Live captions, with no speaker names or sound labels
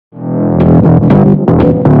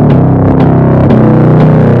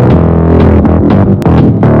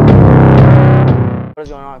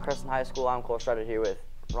High School. I'm Cole Strutter here with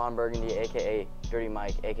Ron Burgundy, aka Dirty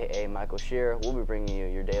Mike, aka Michael Shearer. We'll be bringing you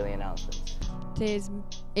your daily announcements. Today is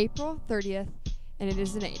April 30th, and it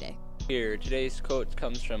is an A-Day. Here, today's quote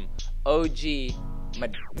comes from OG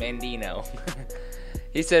Mandino.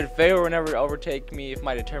 He said, "Failure will never overtake me if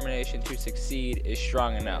my determination to succeed is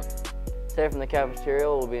strong enough." Today from the cafeteria,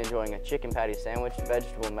 we'll be enjoying a chicken patty sandwich,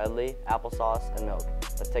 vegetable medley, applesauce, and milk.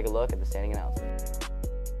 Let's take a look at the standing announcements.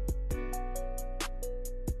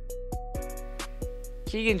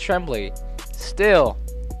 Keegan Tremblay still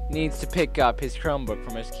needs to pick up his Chromebook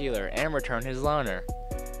from his Keeler and return his loaner.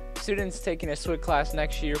 Students taking a SWIC class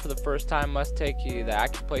next year for the first time must take the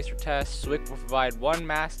AccuPlacer test. SWIC will provide one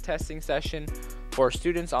mass testing session for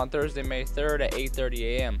students on Thursday, May 3rd at 8:30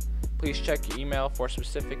 a.m. Please check your email for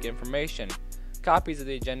specific information. Copies of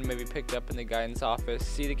the agenda may be picked up in the guidance office.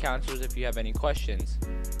 See the counselors if you have any questions.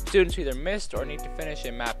 Students who either missed or need to finish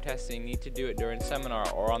a map testing need to do it during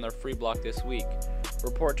seminar or on their free block this week.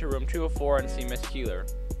 Report to room 204 and see Ms. Keeler.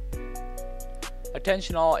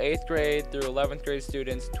 Attention all 8th grade through 11th grade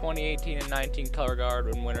students, 2018 and 19 color guard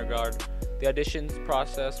and winter guard. The auditions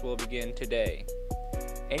process will begin today.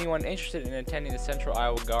 Anyone interested in attending the Central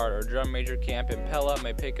Iowa Guard or Drum Major Camp in Pella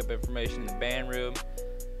may pick up information in the band room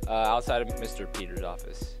outside of Mr. Peters'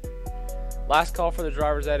 office. Last call for the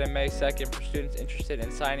driver's ed on May 2nd for students interested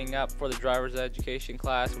in signing up for the driver's education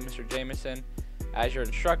class with Mr. Jameson as your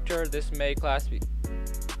instructor. The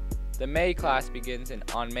May class begins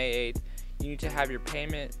on May 8th. You need to have your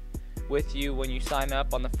payment with you when you sign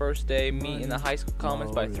up on the first day. Meet in the high school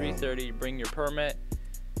commons by 3:30. Bring your permit.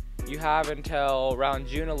 You have until around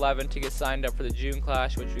June 11th to get signed up for the June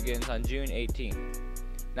class, which begins on June 18th.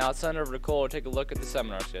 Now it's sent over to Cole to take a look at the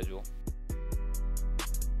seminar schedule.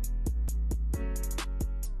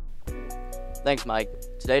 Thanks, Mike.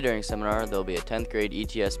 Today during seminar, there will be a 10th grade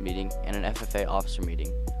ETS meeting and an FFA officer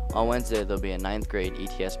meeting. On Wednesday, there will be a 9th grade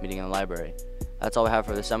ETS meeting in the library. That's all we have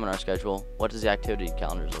for the seminar schedule. What does the activity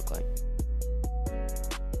calendars look like?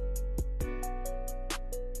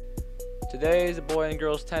 Today's boy and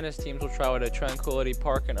girls tennis teams will travel to Tranquility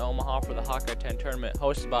Park in Omaha for the Hawkeye 10 tournament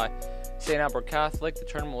hosted by St. Albert Catholic. The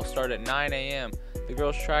tournament will start at 9 a.m. The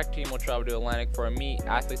girls track team will travel to Atlantic for a meet.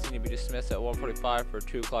 Athletes need to be dismissed at 1:45 for a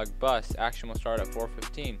 2 o'clock bus. Action will start at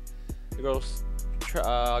 4:15. The girls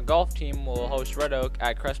golf team will host Red Oak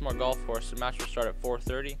at Crestmore Golf Course. The match will start at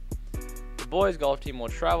 4:30. The boys golf team will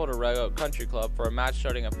travel to Red Oak Country Club for a match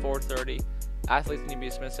starting at 4:30. Athletes need to be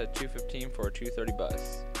dismissed at 2:15 for a 2:30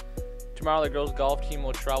 bus. Tomorrow, the girls' golf team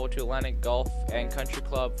will travel to Atlantic Golf and Country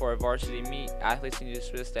Club for a varsity meet. Athletes need to be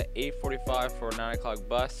dismissed at 8:45 for a 9 o'clock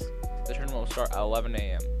bus. The tournament will start at 11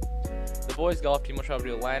 a.m. The boys' golf team will travel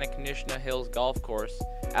to Atlantic Nishna Hills Golf Course.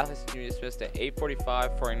 Athletes need to be dismissed at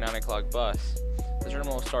 8:45 for a 9 o'clock bus. The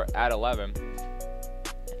tournament will start at 11.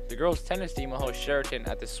 The girls' tennis team will host Sheraton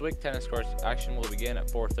at the SWIC tennis courts. Action will begin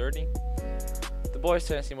at 4:30. The boys'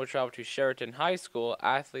 tennis team will travel to Sheraton High School.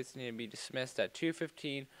 Athletes need to be dismissed at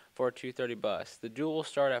 2:15 for a 2:30 bus. The duel will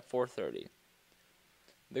start at 4:30.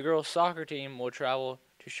 The girls' soccer team will travel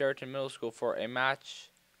to Sheraton Middle School for a match.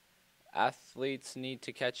 Athletes need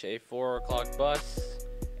to catch a 4 o'clock bus,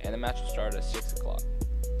 and the match will start at 6 o'clock.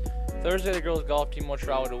 Thursday, the girls' golf team will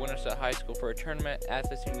travel to Winterset High School for a tournament.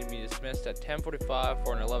 Athletes need to be dismissed at 10:45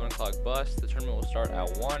 for an 11 o'clock bus. The tournament will start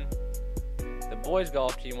at 1. The boys'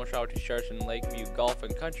 golf team will travel to Sheraton Lakeview Golf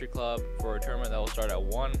and Country Club for a tournament that will start at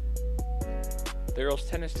 1. The girls'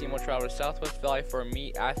 tennis team will travel to Southwest Valley for a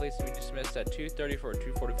meet. Athletes need to be dismissed at 2:30 for a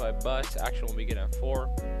 2:45 bus. Action will begin at 4.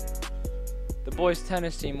 The boys'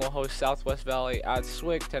 tennis team will host Southwest Valley at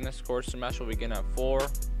SWIC tennis courts. The match will begin at 4.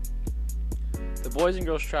 The boys and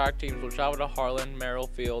girls track teams will travel to Harlan Merrill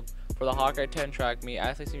Field for the Hawkeye 10 track meet.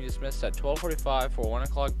 Athletes need to be dismissed at 12:45 for a 1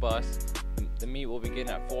 o'clock bus. The meet will begin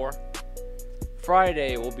at 4.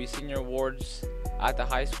 Friday will be senior awards at the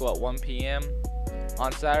high school at 1 p.m.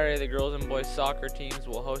 On Saturday, the girls and boys soccer teams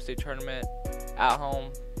will host a tournament at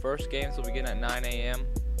home. First games will begin at 9 a.m.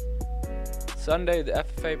 Sunday, the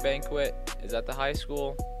FFA banquet is at the high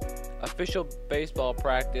school. Official baseball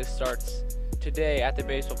practice starts today at the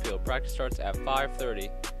baseball field. Practice starts at 5:30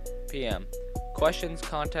 p.m. Questions,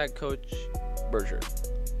 contact Coach Berger.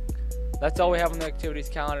 That's all we have on the activities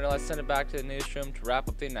calendar. Let's send it back to the newsroom to wrap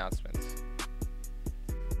up the announcements.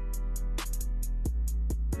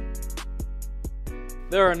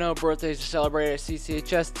 There are no birthdays to celebrate at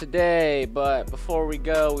CCHS today, but before we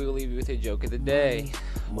go, we will leave you with a joke of the day.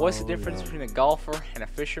 What's the difference between a golfer and a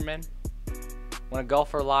fisherman? When a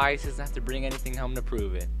golfer lies, he doesn't have to bring anything home to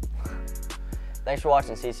prove it. Thanks for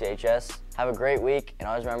watching CCHS. Have a great week, and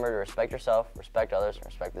always remember to respect yourself, respect others, and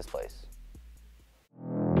respect this place.